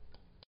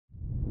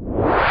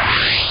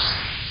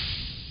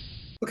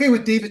Okay,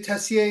 with David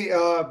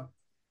Tessier,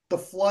 The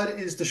Flood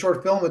is the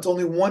short film. It's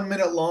only 1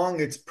 minute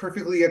long. It's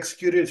perfectly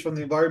executed. It's from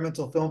the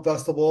Environmental Film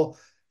Festival.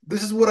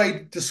 This is what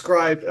I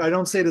describe. I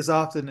don't say this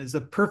often, is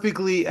a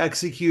perfectly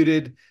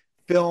executed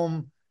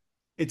film.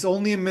 It's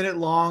only a minute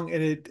long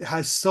and it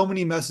has so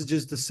many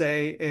messages to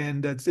say,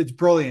 and it's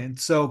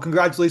brilliant. So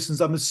congratulations.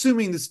 I'm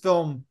assuming this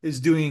film is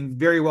doing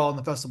very well in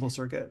the festival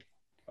circuit.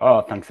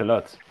 Oh, thanks a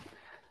lot.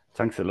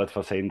 Thanks a lot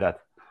for saying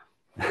that.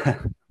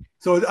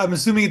 So I'm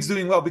assuming it's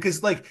doing well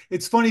because like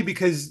it's funny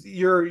because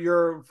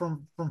you're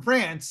from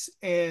France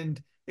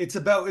and it's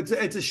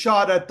a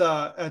shot at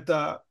the at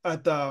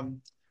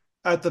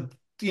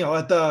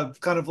the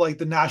kind of like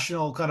the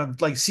national kind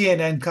of like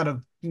CNN kind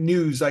of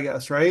news, I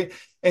guess, right?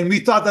 And we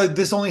thought that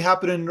this only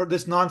happened in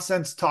this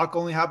nonsense talk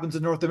only happens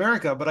in North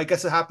America, but I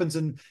guess it happens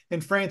in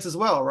France as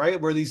well, right?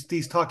 Where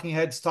these talking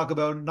heads talk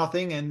about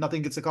nothing and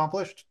nothing gets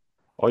accomplished.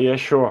 Oh yeah,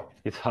 sure.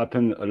 It's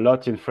happened a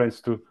lot in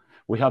France too.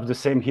 We have the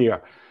same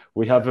here.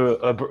 We have Yeah.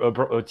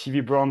 a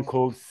TV brand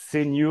called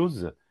C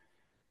News,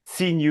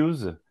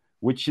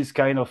 which is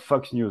kind of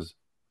Fox News.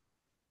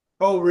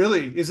 Oh,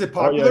 really? Is it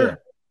Oh yeah, yeah.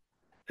 popular?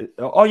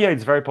 Oh yeah,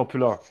 it's very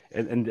popular.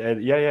 And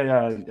yeah, yeah,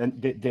 yeah.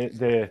 And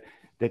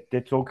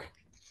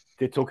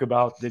they talk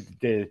about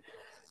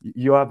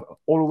you have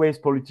always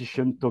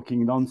politicians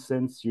talking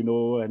nonsense,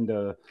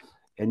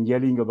 and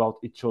yelling about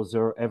each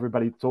other.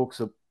 Everybody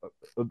talks uh,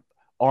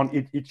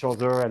 on each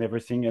other and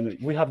everything, and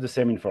we have the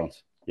same in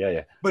France. Yeah,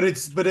 yeah. But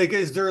is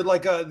there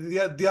like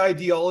the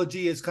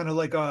ideology is kind of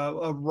like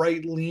a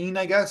right lean,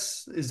 I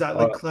guess? Is that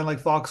like Uh, kind of like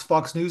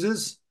Fox News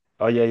is?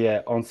 oh yeah,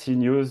 yeah. On C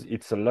News,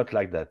 it's a lot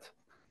like that.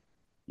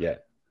 Yeah.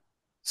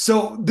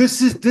 So this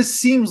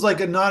seems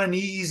like not an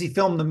easy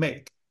film to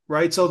make,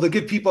 right? So to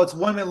give people it's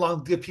 1 minute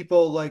long, to give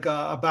people like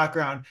a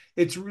background.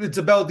 It's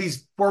about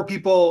these four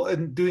people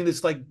and doing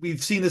this like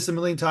we've seen this a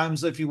million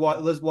times. If you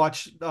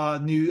watch a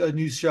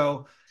news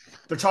show,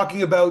 they're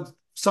talking about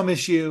some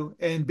issue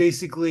and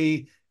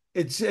basically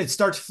it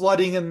starts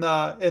flooding in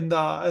the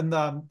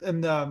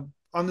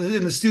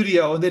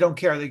studio and they don't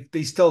care.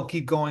 They still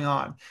keep going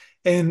on.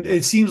 And Yeah.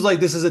 it seems like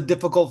this is a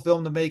difficult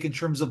film to make in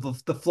terms of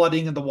the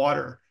flooding and the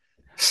water.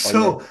 Oh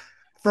yeah. So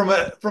from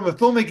a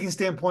filmmaking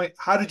standpoint,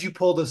 how did you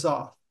pull this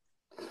off?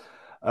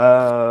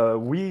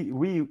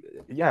 We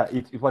yeah,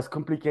 it was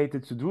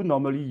complicated to do.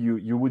 Normally,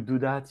 you would do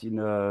that in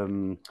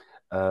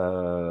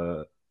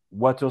uh,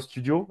 water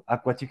studio,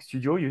 aquatic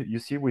studio. You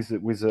see with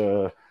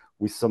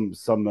some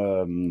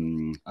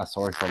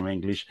sorry for my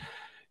English.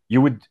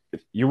 You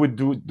would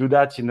do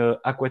that in a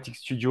aquatic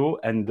studio,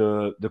 and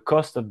the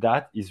cost of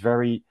that is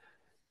very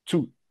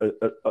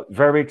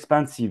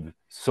expensive.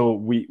 So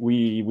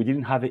we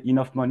didn't have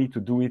enough money to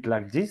do it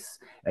like this,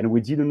 and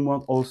we didn't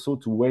want also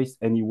to waste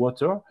any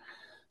water.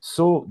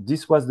 So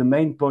this was the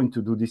main point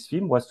to do this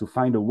film, was to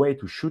find a way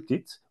to shoot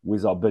it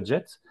with our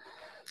budget.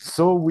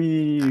 So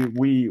we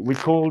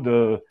called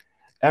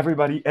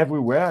everybody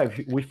everywhere.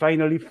 We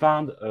finally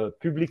found a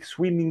public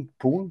swimming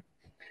pool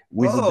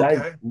with a Oh, dive,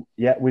 okay.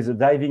 yeah, with a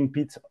diving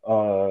pit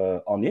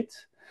on it,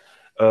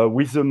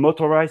 with a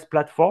motorized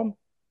platform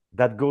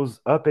that goes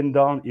up and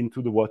down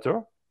into the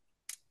water.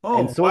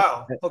 And Oh, so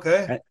wow.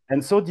 Okay.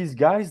 and so these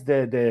guys,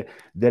 they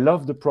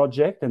loved the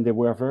project, and they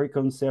were very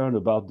concerned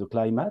about the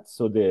climate,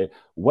 so they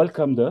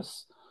welcomed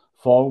us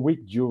for a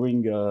week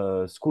during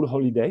school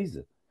holidays,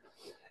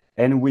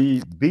 and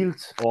we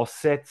built our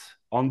set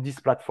on this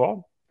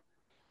platform.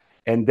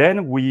 And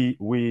then we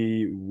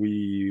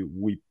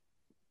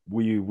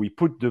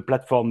put the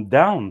platform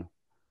down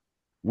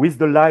with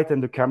the light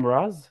and the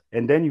cameras,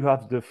 and then you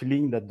have the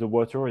feeling that the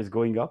water is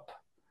going up.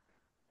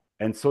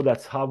 And so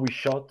that's how we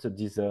shot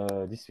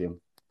this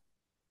film.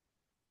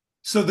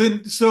 So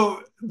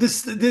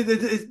this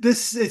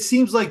it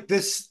seems like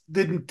this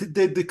did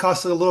it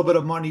cost a little bit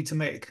of money to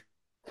make.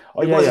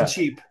 Oh It yeah, wasn't yeah.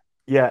 cheap.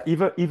 Yeah,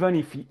 even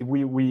if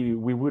we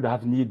would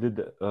have needed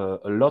a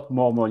lot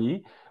more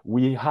money,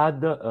 we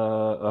had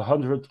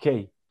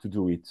 100K to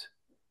do it.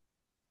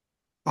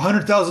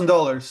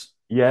 $100,000.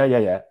 Yeah, yeah,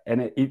 yeah.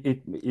 And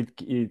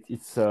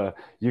it's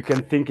you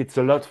can think it's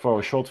a lot for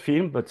a short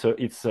film, but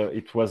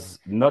it was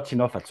not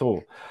enough at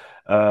all.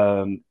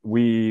 Um,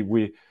 we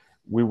we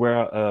we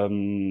were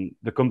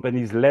the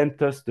companies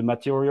lent us the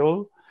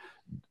material.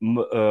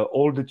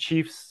 All the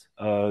chiefs,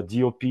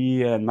 DOP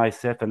and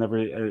myself and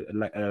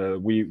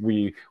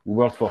we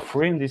worked for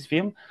free in this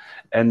film,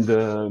 and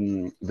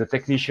the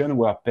technician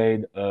were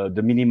paid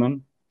the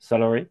minimum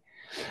salary.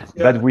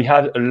 But Yeah. we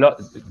had a lot.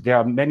 There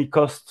are many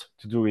costs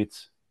to do it.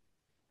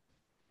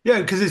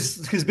 Yeah,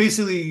 because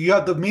basically you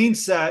have the main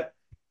set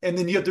and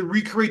then you have to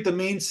recreate the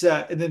main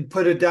set and then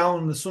put it down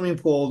in the swimming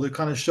pool to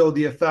kind of show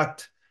the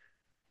effect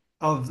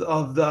of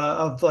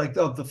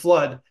the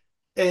flood.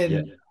 Yeah,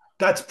 And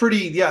that's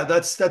pretty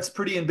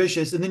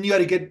ambitious. And then you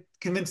got to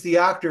convince the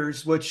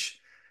actors which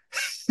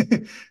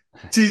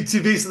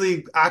to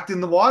basically act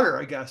in the water,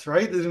 I guess,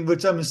 right?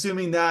 Which I'm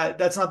assuming that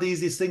that's not the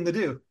easiest thing to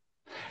do.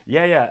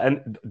 yeah, yeah.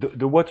 And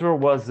the water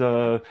was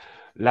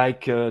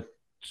like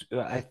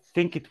I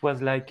think it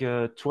was like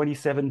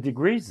 27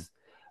 degrees,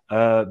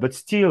 but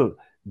still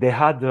they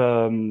had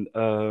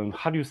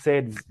how do you say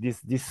it?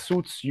 These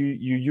suits you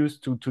use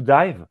to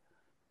dive,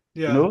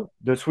 you Yeah. know,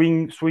 the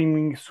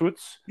swimming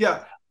suits.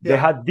 Yeah. They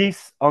Yeah. had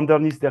this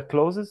underneath their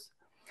clothes,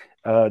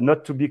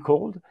 not to be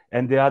cold,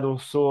 and they had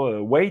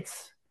also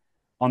weights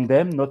on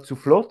them not to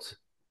float.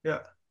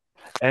 Yeah.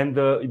 And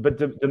but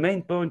the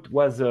main point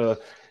was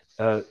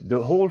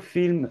the whole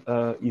film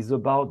is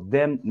about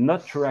them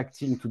not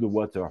reacting to the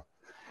water.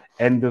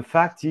 And the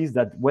fact is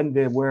that when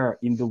they were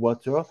in the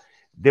water,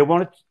 they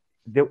wanted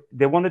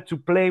they wanted to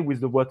play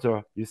with the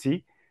water. You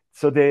see,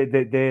 so they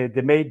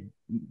made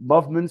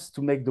movements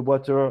to make the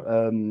water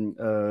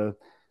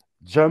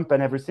jump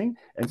and everything.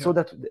 And so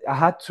Yeah. that I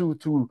had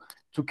to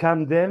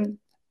calm them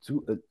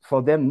to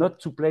for them not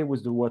to play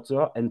with the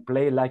water and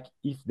play like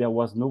if there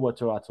was no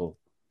water at all.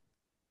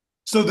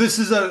 So this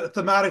is a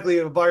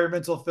thematically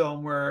environmental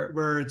film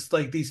where it's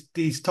like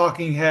these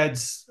talking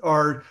heads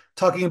are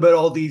talking about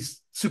all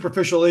these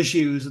superficial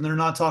issues, and they're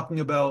not talking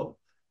about,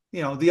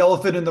 the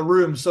elephant in the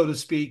room, so to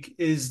speak,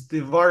 is the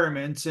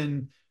environment,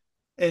 and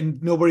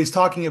nobody's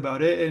talking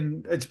about it.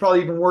 And it's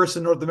probably even worse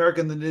in North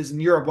America than it is in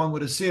Europe, one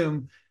would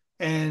assume.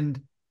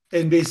 And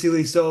and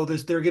basically, so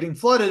they're getting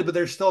flooded, but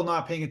they're still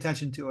not paying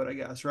attention to it, I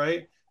guess,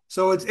 right?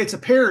 So it's a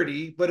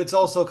parody, but it's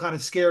also kind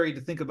of scary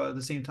to think about at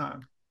the same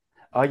time.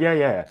 Oh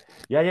yeah.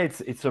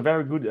 It's a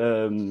very good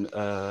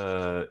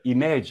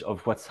image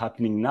of what's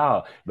happening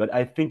now, but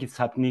I think it's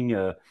happening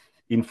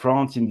in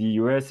France, in the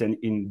US, and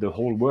in the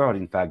whole world,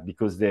 in fact,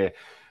 because the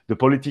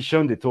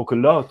politicians they talk a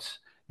lot.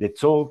 They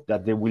talk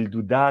that they will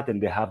do that,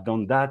 and they have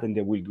done that, and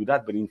they will do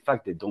that, but in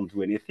fact they don't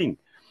do anything.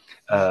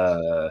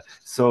 Yeah.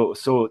 So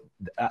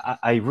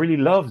I really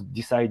loved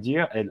this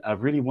idea, and I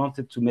really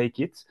wanted to make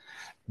it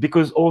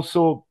because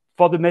also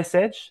for the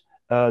message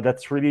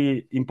that's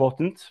really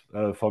important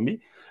for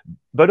me,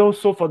 but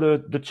also for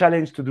the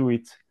challenge to do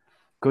it,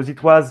 because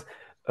it was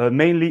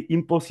mainly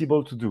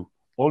impossible to do.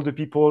 All the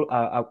people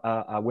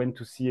I went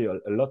to see a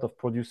lot of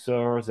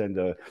producers and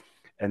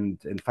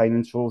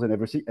financials and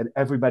everything, and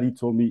everybody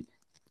told me,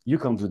 "You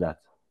can't do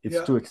that. It's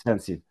Yeah. too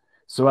expensive."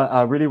 So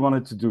I really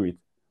wanted to do it.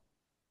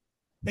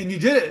 And you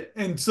did it.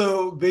 And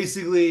so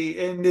basically,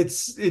 and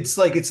it's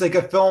like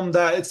a film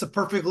that it's a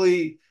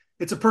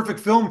perfect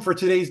film for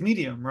today's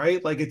medium,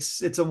 right? Like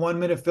it's a 1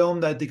 minute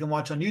film that they can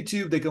watch on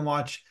YouTube. They can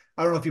watch,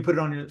 I don't know if you put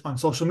it on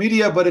social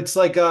media, but it's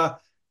like a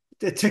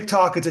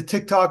TikTok, it's a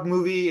TikTok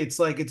movie. It's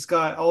like it's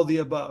got all the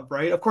above,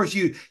 right? Of course,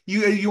 you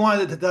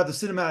wanted to have the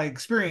cinematic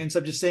experience.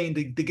 I'm just saying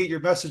to get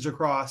your message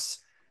across.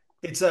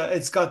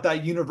 It's got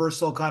that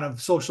universal kind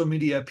of social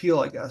media appeal,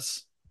 I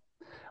guess.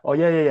 Oh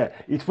yeah.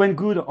 It went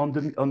good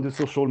on the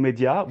social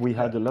media. We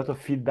Yeah. had a lot of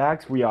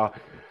feedbacks. We are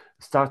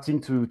starting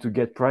to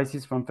get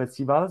prices from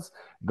festivals,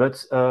 but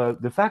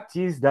the fact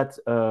is that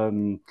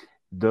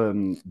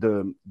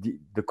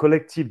the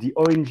collective, the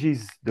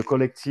ONGs, the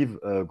collective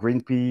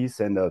Greenpeace,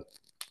 and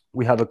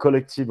we have a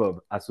collective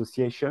of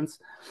associations.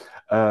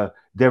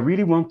 They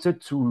really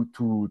wanted to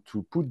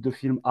put the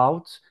film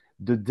out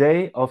the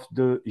day of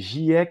the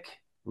GIEC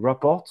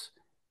report,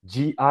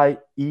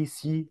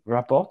 GIEC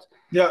report,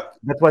 Yeah.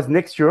 that was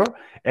next year.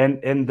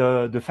 And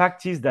the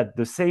fact is that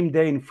the same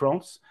day in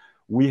France,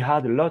 we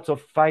had a lot of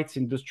fights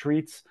in the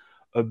streets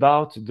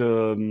about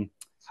the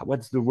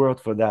what's the word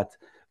for that?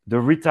 The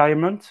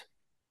retirement.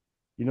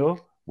 You know,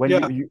 when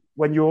Yeah.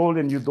 when you're old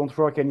and you don't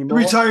work The anymore.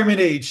 retirement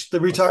age, the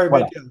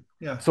retirement, Voilà. yeah,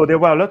 yeah, So there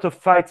were a lot of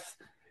fights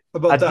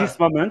about at this that.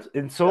 moment,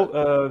 and so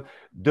Yeah,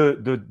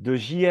 the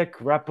GIEC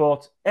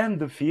report and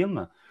the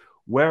film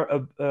were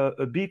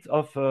a bit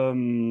of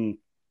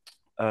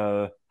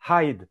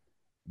hide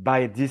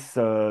by this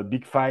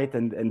big fight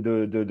and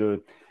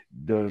the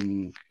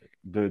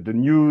the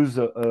news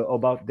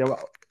about there were,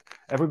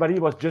 everybody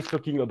was just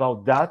talking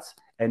about that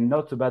and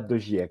not about the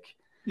GIEC.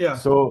 yeah.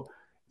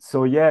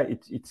 So yeah,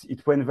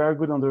 it went very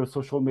good on the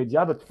social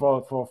media, but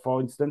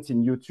for instance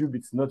in YouTube,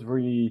 it's not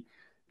really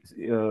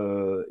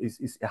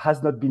it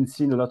has not been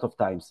seen a lot of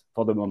times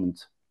for the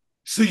moment.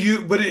 So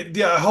but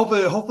yeah,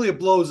 hopefully it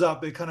blows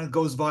up. It kind of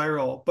goes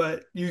viral.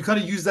 But you kind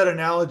of use that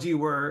analogy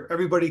where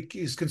everybody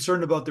is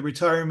concerned about the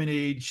retirement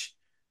age,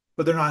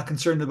 but they're not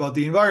concerned about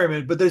the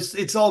environment. But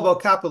it's all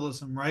about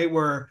capitalism, right?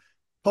 Where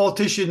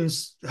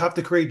politicians have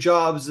to create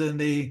jobs, and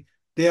they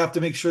have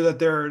to make sure that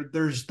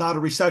there's not a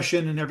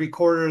recession in every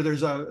quarter.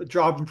 There's a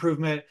job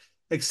improvement,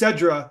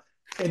 etc.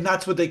 And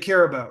that's what they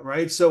care about,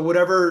 right? So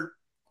whatever,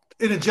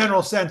 in a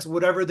general sense,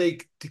 whatever they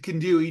can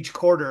do each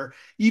quarter.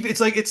 Even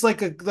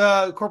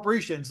the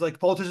corporations, like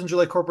politicians are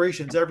like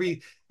corporations.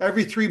 Every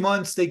 3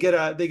 months they get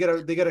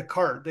a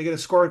card, they get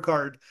a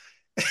scorecard,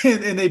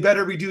 and they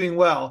better be doing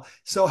well.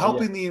 So Oh yeah.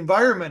 helping the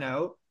environment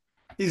out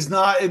is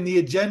not in the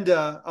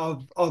agenda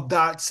of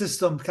that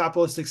system,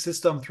 capitalistic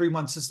system, 3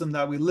 month system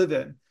that we live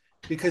in,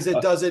 because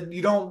it doesn't.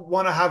 You don't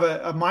want to have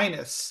a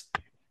minus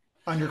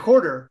on your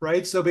quarter,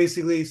 right? So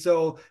basically,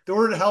 so in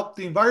order to help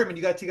the environment,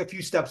 you got to take a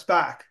few steps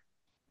back,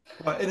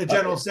 in a Uh,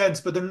 general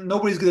sense. But then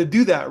nobody's going to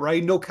do that,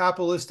 right? No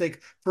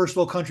capitalistic first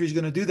world country is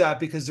going to do that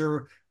because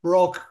we're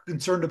all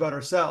concerned about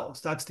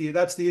ourselves. That's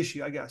the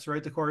issue, I guess,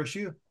 right? The core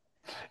issue.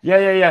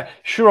 Yeah,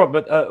 sure.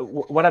 But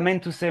what I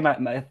meant to say,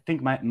 I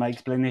think my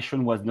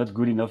explanation was not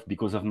good enough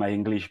because of my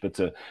English. But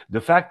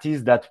the fact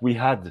is that we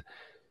had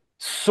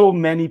so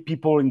many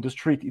people in the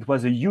street. It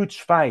was a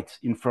huge fight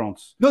in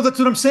France. No, that's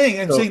what I'm saying.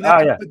 I'm So, saying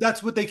that yeah.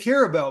 that's what they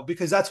care about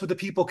because that's what the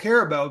people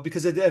care about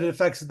because it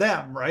affects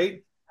them,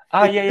 right?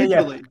 Yeah.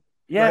 Individually,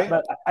 Yeah, right?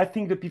 but I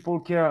think the people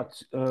care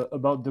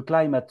about the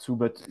climate too.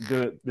 But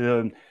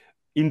the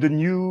in the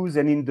news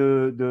and in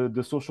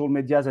the social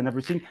medias and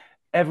everything,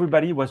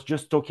 everybody was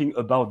just talking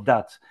about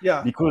that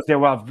Yeah. because there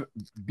were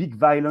big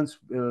violence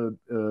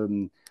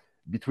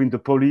between the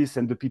police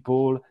and the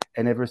people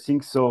and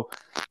everything. So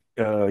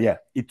yeah,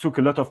 it took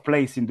a lot of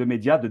place in the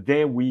media the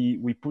day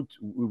we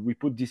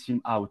put this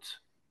film out.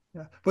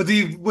 Yeah. But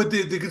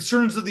the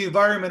concerns of the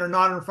environment are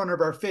not in front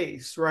of our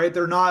face, right?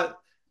 They're not,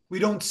 we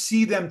don't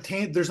see them,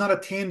 there's not a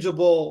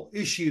tangible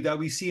issue that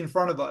we see in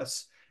front of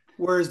us.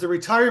 Whereas the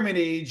retirement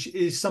age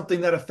is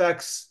something that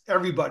affects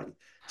everybody.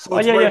 So Oh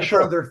it's yeah, right yeah, in front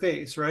sure. of their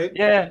face, right?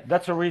 Yeah,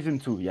 that's a reason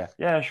too. Yeah,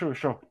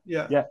 sure.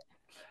 Yeah. Yeah,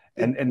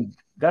 It, and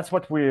that's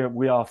what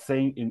we are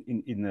saying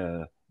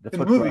in that's in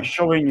the what we are movie.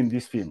 showing in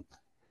this film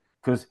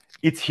because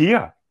it's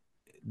here.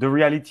 The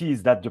reality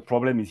is that the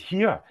problem is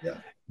here, Yeah.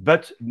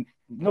 but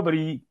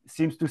nobody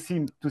seems to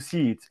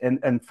see it.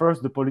 And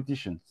first the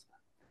politicians.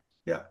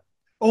 Yeah.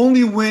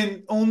 Only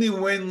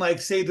when like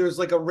say there's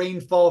like a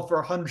rainfall for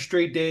 100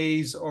 straight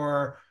days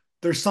or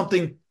there's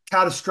something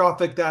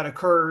catastrophic that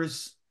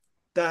occurs,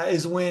 that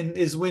is when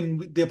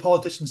the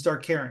politicians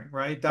start caring,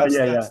 right? Oh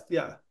yeah, That's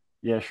yeah,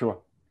 yeah,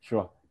 sure.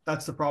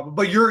 that's the problem.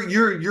 But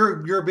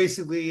your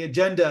basically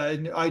agenda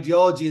and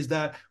ideology is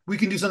that we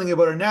can do something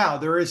about it now.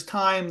 There is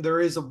time, there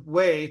is a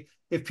way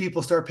if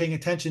people start paying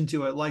attention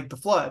to it, like the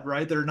flood,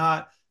 right? They're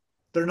not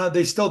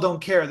they still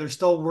don't care. They're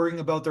still worrying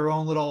about their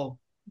own little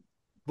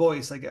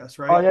voice, I guess,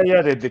 Oh right?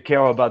 yeah. They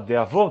care about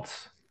their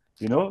votes.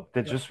 They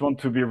Yeah. just want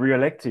to be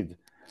reelected.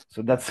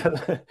 So Yeah. that's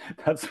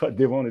that's what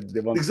they wanted.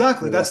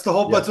 Exactly. That's the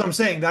whole. Yeah, That's what I'm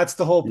saying. That's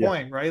the whole yeah,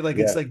 point, right? Like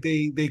it's yeah. like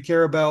they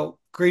care about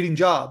creating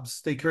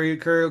jobs. They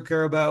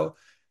care about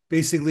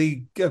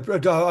basically a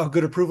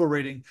good approval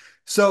rating.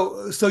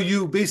 So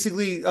you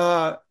basically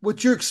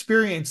what's your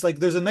experience? Like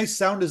there's a nice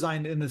sound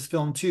design in this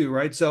film too,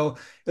 right? So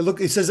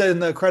it says that in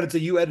the credits that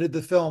you edited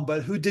the film,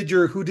 but who did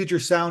your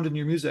sound and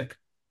your music?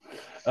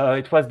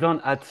 It was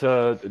done at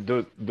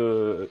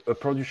the a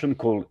production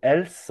called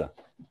Else,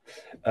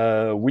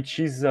 which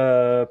is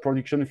a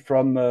production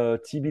from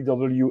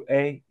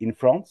TBWA in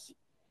France.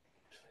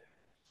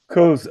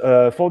 Because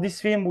for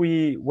this film,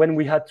 when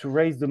we had to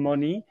raise the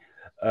money,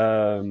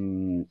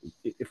 in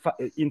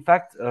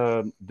fact,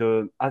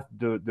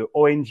 the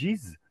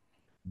ONGs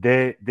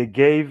they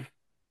gave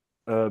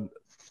uh,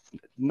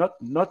 not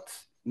not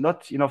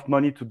not enough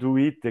money to do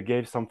it. They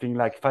gave something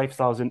like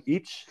 5,000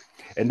 each,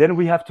 and then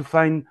we have to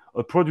find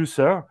a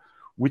producer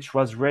which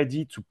was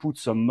ready to put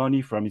some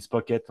money from his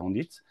pocket on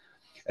it.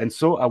 And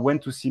so I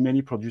went to see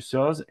many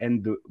producers,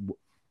 and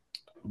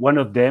one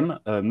of them,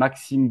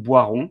 Maxime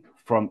Boiron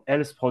from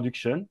Else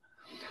Production,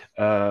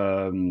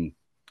 um,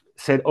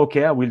 said,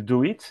 "Okay, I will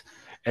do it."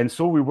 And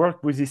so we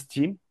worked with his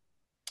team.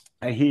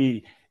 And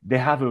they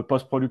have a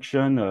post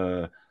production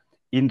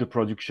in the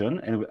production,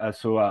 and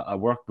so I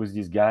worked with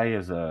this guy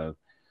as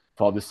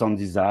for the sound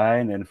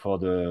design and for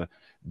the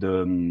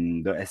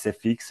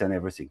SFX and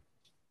everything.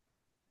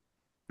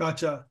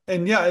 Gotcha.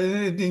 And yeah,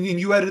 and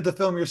you edited the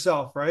film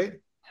yourself, right?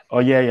 Oh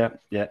yeah.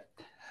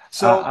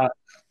 So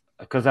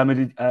Because I'm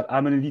an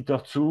editor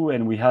too,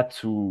 and we had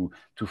to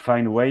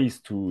find ways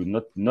to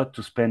not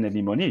to spend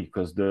any money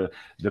because the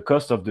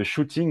cost of the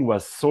shooting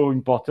was so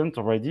important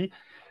already.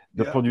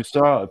 The yeah.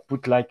 producer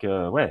put like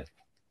well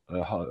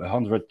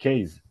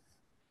 100Ks.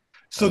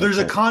 So there's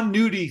a So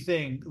continuity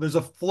thing. There's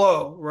a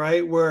flow,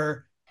 right?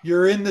 Where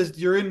you're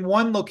in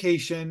one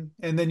location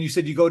and then you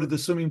said you go to the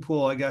swimming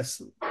pool, I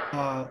guess,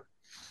 uh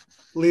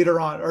later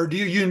on. Or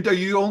did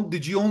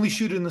you only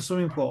shoot in the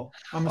swimming pool?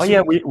 I'm oh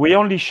yeah, assuming. we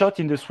only shot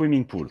in the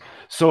swimming pool.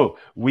 So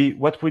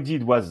what we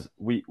did was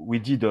we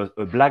did a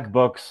black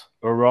box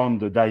around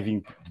the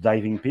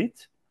diving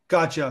pit.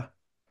 Gotcha.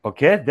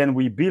 Okay, then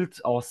we built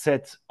our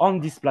set on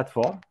this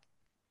platform.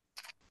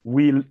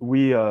 We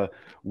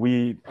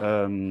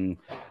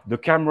the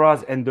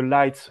cameras and the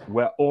lights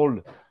were all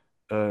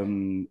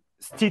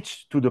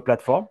stitched to the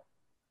platform,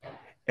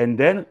 and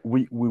then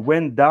we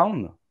went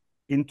down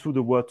into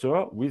the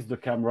water with the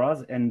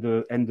cameras and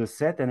the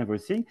set and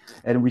everything,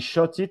 and we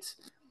shot it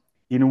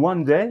in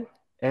one day.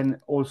 And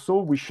also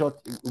we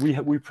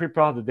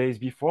prepared the days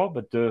before,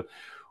 but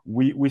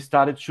we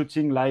started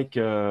shooting like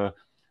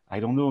I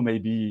don't know,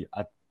 maybe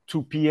at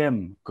 2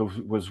 p.m.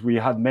 because we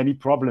had many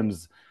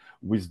problems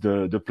with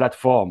the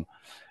platform.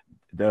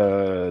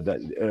 The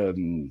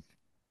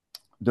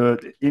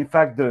in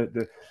fact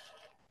the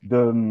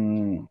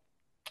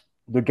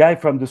the guy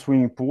from the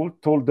swimming pool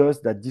told us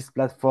that this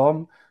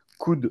platform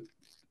could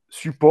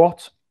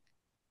support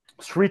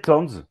 3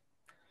 tons.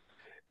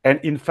 And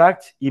in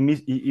fact, he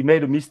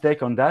made a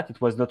mistake on that.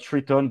 It was not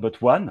 3 tons,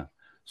 but one.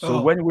 So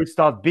Oh, when we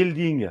start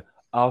building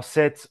our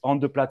sets on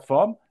the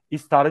platform, he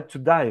started to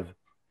dive.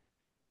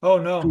 Oh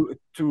no.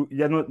 To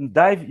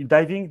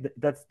diving.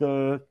 That's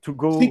the to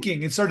go.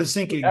 Sinking. It started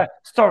sinking.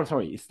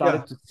 Sorry, it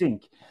Yeah. started to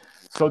sink.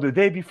 So the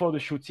day before the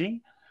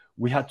shooting,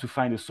 we had to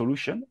find a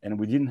solution, and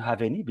we didn't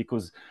have any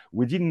because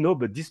we didn't know.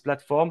 But this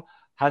platform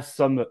has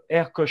some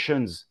air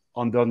cushions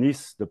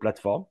underneath the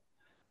platform,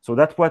 so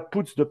that's what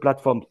puts the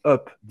platform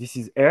up. This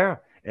is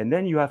air, and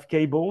then you have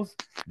cables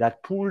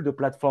that pull the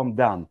platform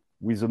down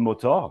with a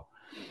motor.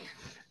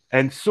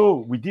 And so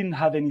we didn't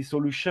have any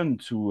solution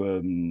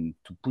to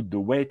put the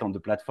weight on the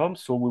platform.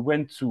 So we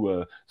went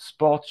to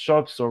sports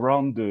shops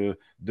around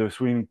the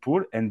swimming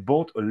pool and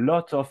bought a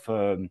lot of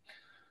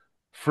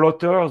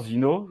floaters,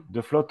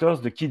 the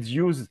floaters the kids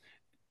use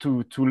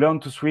to learn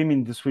to swim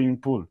in the swimming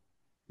pool.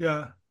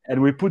 Yeah.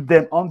 And we put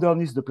them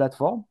underneath the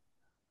platform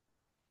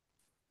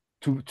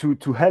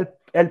to help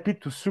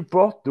it to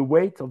support the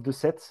weight of the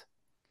set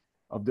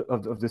of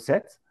the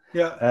set.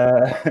 Yeah.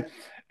 Uh,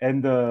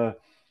 and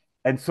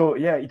and so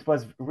yeah, it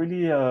was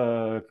really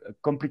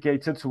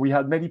complicated. So we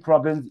had many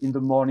problems in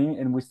the morning,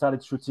 and we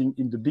started shooting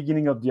in the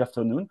beginning of the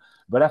afternoon.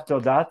 But after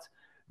that,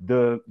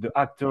 the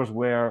actors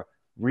were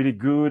really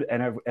good,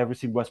 and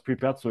everything was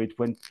prepared. So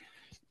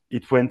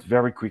it went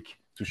very quick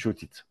to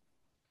shoot it.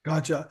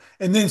 Gotcha.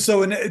 And then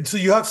so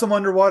you have some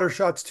underwater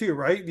shots too,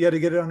 right? You had to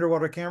get an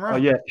underwater Oh camera.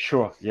 yeah,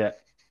 sure, yeah.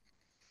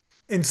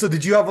 And so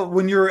did you have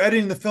when you were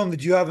editing the film,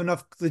 did you have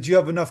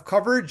enough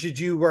coverage?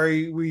 Were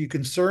you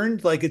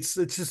concerned? Like it's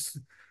just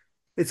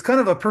it's kind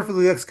of a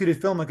perfectly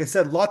executed film. Like I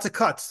said, lots of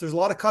cuts. There's a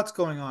lot of cuts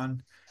going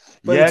on,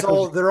 but Yeah,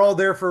 because they're all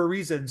there for a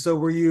reason. So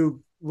were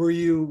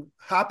you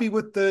happy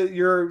with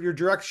your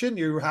direction?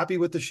 You were happy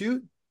with the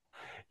shoot?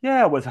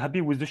 yeah, I was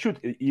happy with the shoot.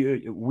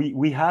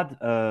 We had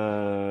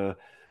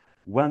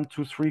one,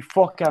 two, three,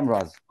 four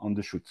cameras on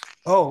the shoot.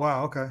 Oh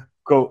wow, okay.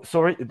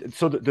 Sorry.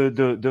 So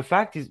the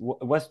fact is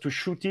was to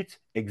shoot it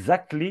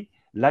exactly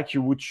like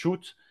you would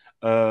shoot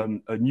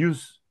a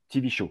news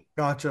TV show.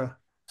 Gotcha.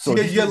 So So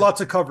you this get is lots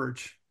of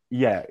coverage.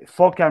 yeah,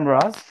 four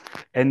cameras,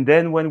 and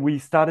then when we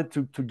started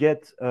to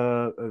get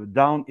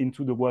down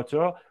into the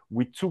water,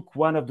 we took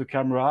one of the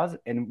cameras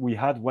and we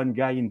had one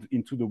guy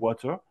into the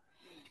water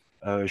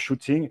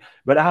shooting.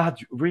 But I had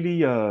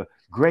really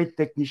great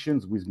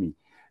technicians with me.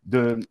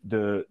 The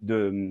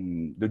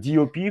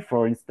DOP,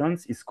 for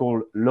instance, is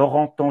called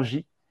Laurent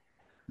Tangy.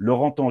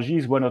 Laurent Tangy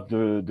is one of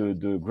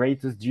the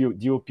greatest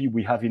DOP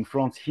we have in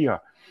France here.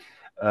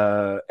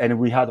 And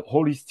we had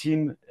all his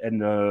team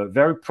and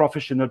very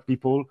professional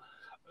people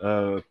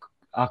uh,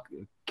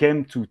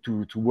 came to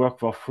work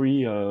for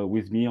free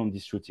with me on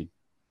this shooting.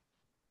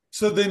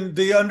 So then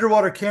the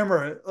underwater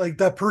camera, like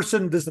that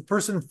person, does the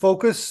person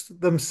focus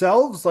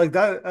themselves like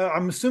that?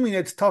 I'm assuming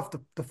it's tough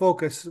to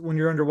focus when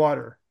you're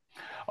underwater.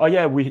 Oh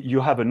yeah,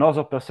 you have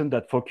another person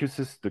that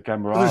focuses the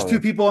So there's camera. two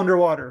people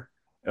underwater.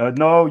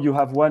 No, you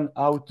have one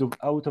out of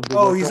the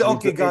Oh, water he's with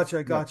okay. the edge.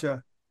 Gotcha. Yeah,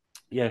 Gotcha.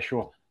 yeah,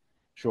 sure,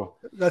 sure.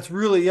 That's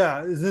really,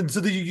 yeah. Then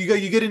so you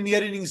get in the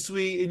editing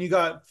suite and you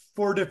got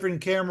four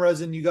different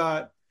cameras and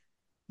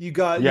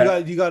Yeah,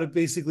 you got to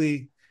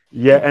basically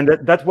yeah, and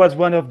that was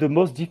one of the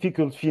most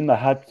difficult film I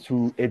had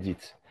to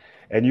edit.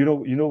 And you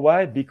know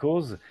why?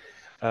 Because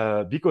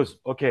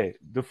okay,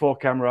 the four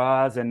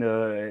cameras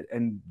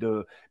and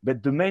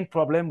but the main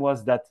problem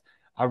was that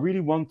I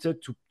really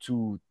wanted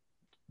to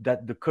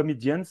that the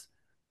comedians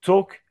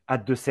talk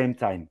at the same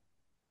time,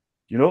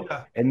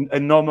 yeah, and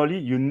normally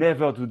you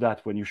never do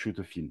that when you shoot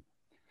a film.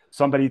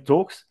 Somebody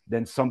talks,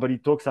 then somebody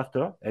talks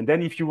after, and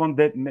then if you want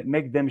them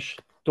make them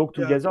talk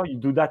yeah, together, you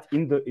do that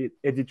in the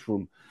edit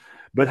room.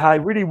 But yeah. I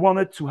really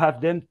wanted to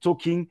have them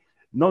talking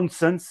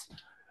nonsense.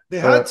 They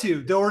uh, had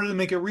to in order to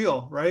make it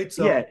real, right?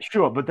 yeah, So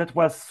sure, but that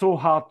was so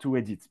hard to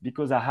edit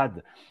because I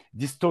had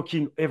this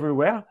talking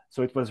everywhere.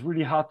 So it was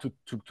really hard to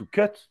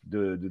cut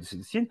the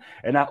scene.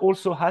 And I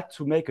also had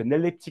to make an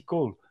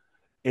elliptical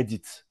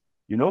edit,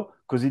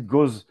 because it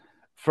goes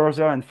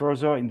further and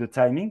further in the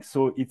timing.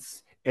 So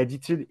it's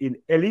edited in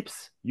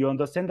ellipse. You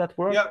understand that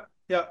word? yeah,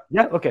 yeah,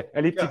 Yeah, okay.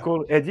 yeah.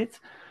 Elliptical edit.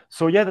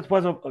 So yeah, that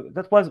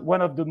was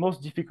one of the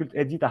most difficult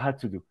edit I had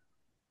to do.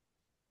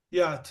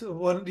 Yeah,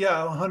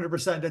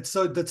 100%. That's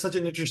such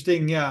an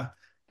interesting, yeah.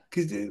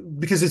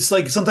 Because it's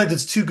like sometimes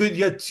it's too good,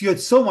 yet you had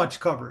so much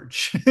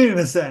coverage in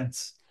a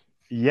sense.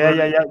 Yeah, Or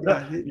yeah, yeah. No,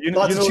 yeah, you know,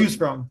 lots to choose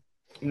from.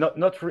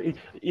 not really.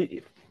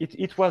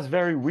 It was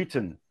very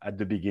written at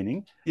the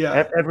beginning.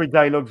 Yeah, Every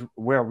dialogue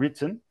were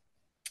written,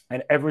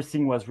 and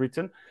everything was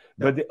written,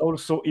 yeah. but they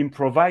also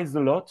improvised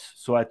a lot.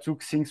 So I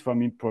took things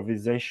from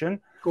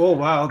improvisation. Oh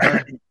wow,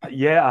 okay.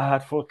 Yeah, I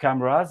had four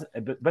cameras,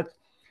 but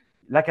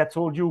like I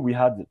told you, we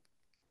had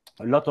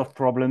a lot of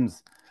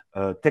problems,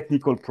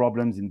 technical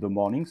problems in the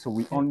morning. So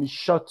we Yeah, only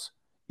shot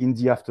in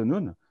the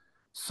afternoon.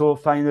 So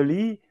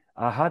finally,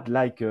 I had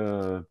like,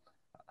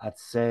 I'd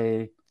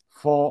say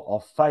 4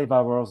 or 5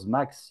 hours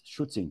max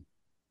shooting.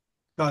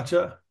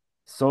 gotcha.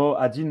 So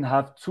I didn't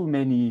have too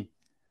many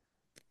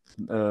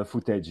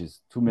footages,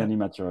 too Yeah. many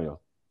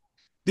material.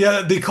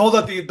 Yeah, they call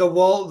that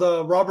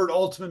the Robert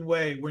Altman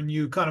way when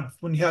you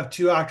when you have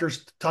two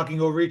actors talking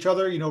over each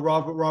other. You know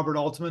Robert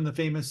Altman, the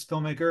famous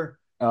filmmaker.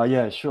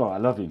 Yeah, sure. I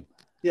love him.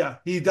 Yeah,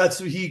 he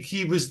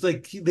was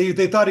like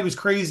they thought he was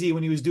crazy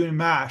when he was doing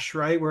MASH,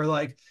 right? Where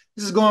like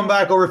this is going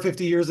back over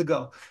 50 years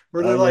ago.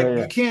 Where they're Yeah, like,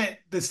 you yeah. can't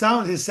the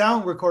sound his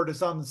sound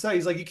recorder's on the set.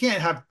 He's like, you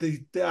can't have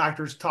the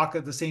actors talk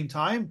at the same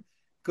time. He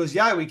goes,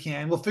 yeah, we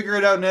can. We'll figure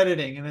it out in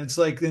editing. And it's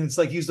like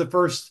he's the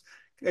first,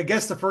 I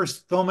guess the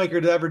first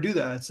filmmaker to ever do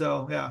that.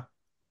 So yeah.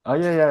 Oh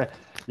yeah, yeah,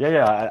 yeah,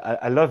 yeah.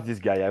 I love this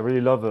guy. I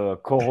really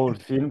love choral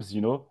films,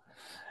 you know.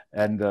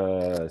 And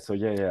so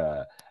yeah,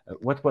 yeah.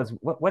 What's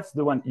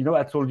the one? You know,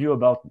 I told you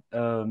about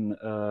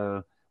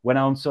when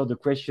I answered the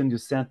question you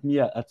sent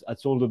me. I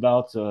told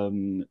about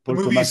The Paul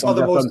movie you Thomas saw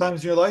the most Anderson,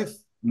 times in your life?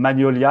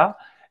 Magnolia,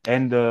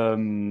 and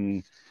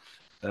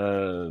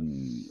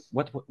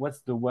what's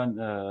the one?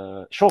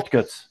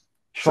 Shortcuts.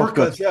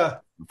 Shortcuts, Shortcuts yeah.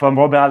 from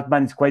Robert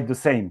Altman is quite the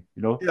same.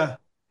 You know, Yeah.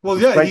 Well,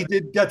 it's yeah, quite. he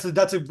did.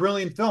 That's a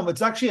brilliant film.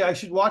 It's actually I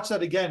should watch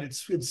that again.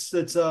 It's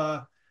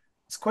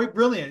quite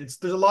brilliant. It's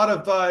there's a lot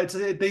of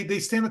they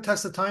stand the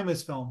test of time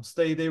as films.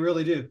 They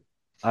really do.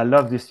 I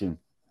love this film.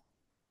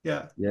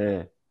 Yeah.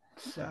 Yeah,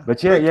 Yeah.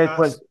 but yeah, Great yeah,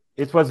 cast.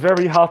 it was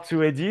very hard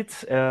to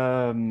edit.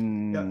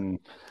 Yeah.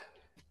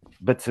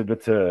 But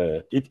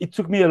it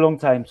took me a long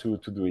time to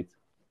do it.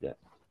 Yeah.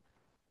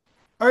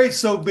 All right.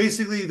 So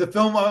basically, the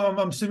film. I'm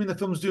assuming the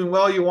film's doing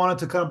well. You want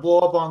it to kind of blow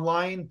up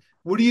online.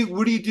 What are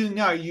you doing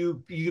now?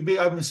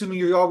 I'm assuming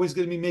you're always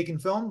going to be making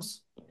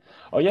films.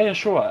 Oh yeah, yeah,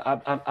 sure.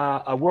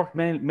 I work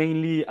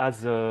mainly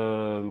as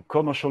a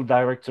commercial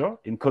director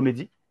in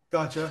comedy,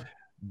 Gotcha.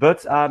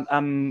 but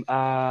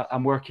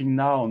I'm working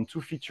now on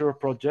two feature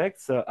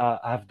projects.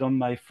 I've done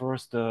my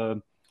first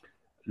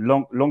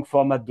long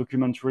format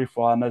documentary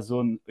for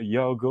Amazon a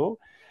year ago,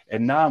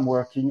 and now I'm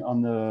working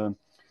on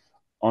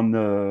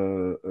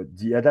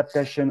the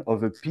adaptation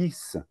of a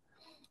piece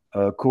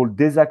called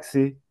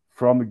Désaxé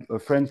from a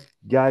French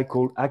guy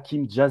called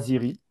Hakim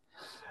Jaziri.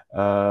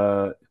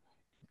 Uh,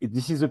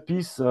 this is a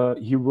piece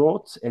he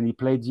wrote and he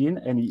played in,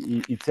 and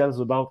he tells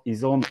about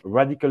his own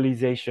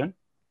radicalization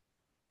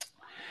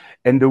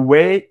and the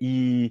way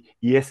he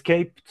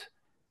escaped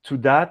to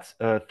that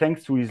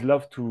thanks to his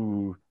love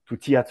to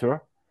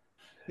theater.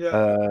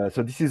 Yeah.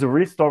 So this is a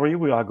real story.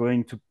 We are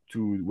going to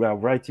we are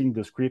writing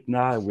the script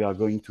now. We are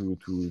going to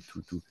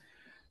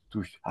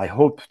I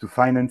hope to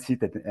finance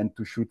it and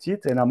to shoot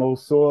it. And I'm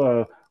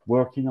also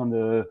working on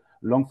a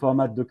long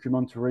format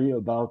documentary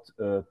about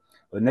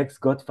an ex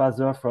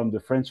Godfather from the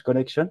French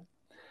Connection,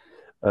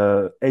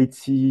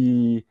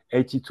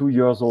 82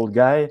 years old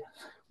guy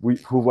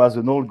who was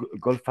an old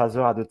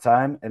Godfather at the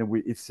time, and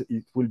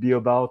it will be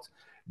about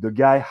the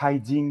guy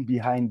hiding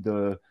behind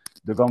the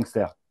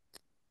gangster.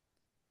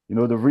 You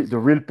know, the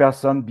real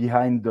person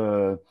behind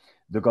the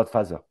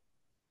Godfather.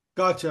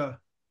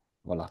 Gotcha.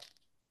 Voilà.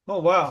 Oh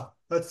wow.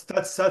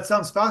 That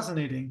sounds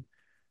fascinating.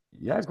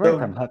 Yeah, great.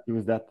 I'm So happy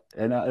with that.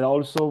 And I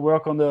also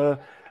work on the.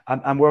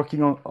 I'm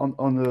working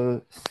on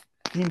the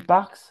theme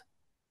parks.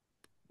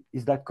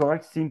 Is that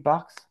correct? Theme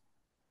parks.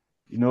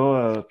 You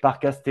know,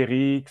 Parc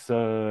Astérix,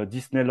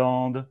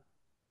 Disneyland.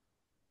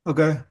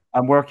 okay.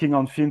 I'm working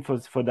on film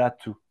for that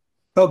too.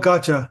 Oh,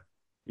 gotcha.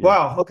 Yeah.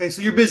 Wow. Okay.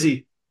 So you're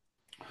busy.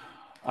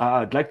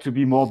 I'd like to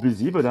be more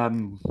busy, but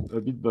I'm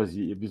a bit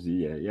busy. Busy.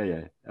 Yeah, yeah,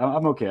 yeah.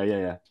 I'm okay. Yeah,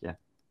 yeah, yeah.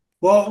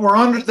 Well, we're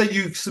honored that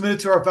you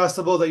submitted to our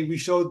festival that we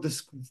showed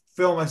this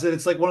film. I said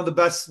it's like one of the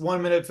best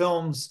 1 minute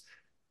films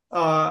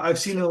I've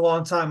seen in a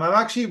long time. I'm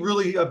actually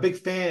really a big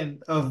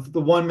fan of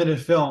the 1 minute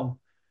film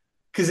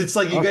because it's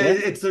like you get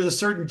Okay. there's a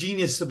certain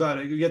genius about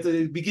it. You get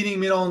the beginning,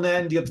 middle, and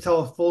end. You have to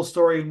tell a full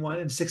story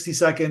in 60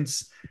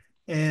 seconds.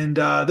 And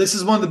this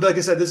is one of the like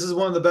I said, this is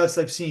one of the best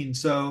I've seen.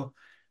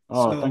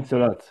 Oh, So thanks a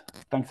lot.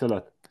 Thanks a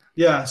lot.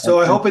 yeah, And so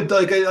I and hope it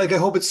like I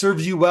hope it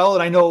serves you well.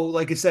 And I know,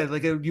 like I said,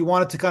 like you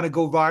want it to kind of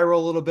go viral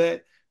a little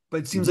bit, but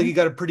it seems like you mhm.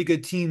 got a pretty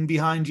good team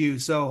behind you.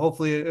 So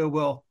hopefully it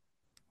will.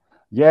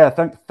 Yeah,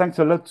 thanks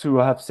a lot to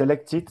have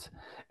selected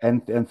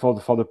and for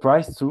the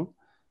price too,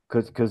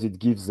 because it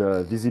gives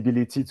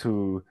visibility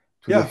to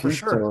the Yeah, for film.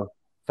 sure. So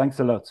thanks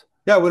a lot.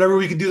 Yeah, whatever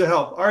we can do to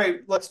help. All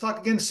right, let's talk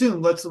again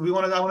soon. I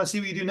want to see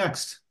what you do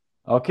next.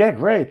 Okay,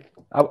 great.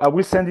 I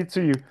will send it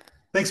to you.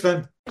 Thanks,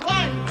 Ben.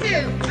 1,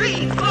 2,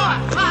 3, 4,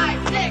 5.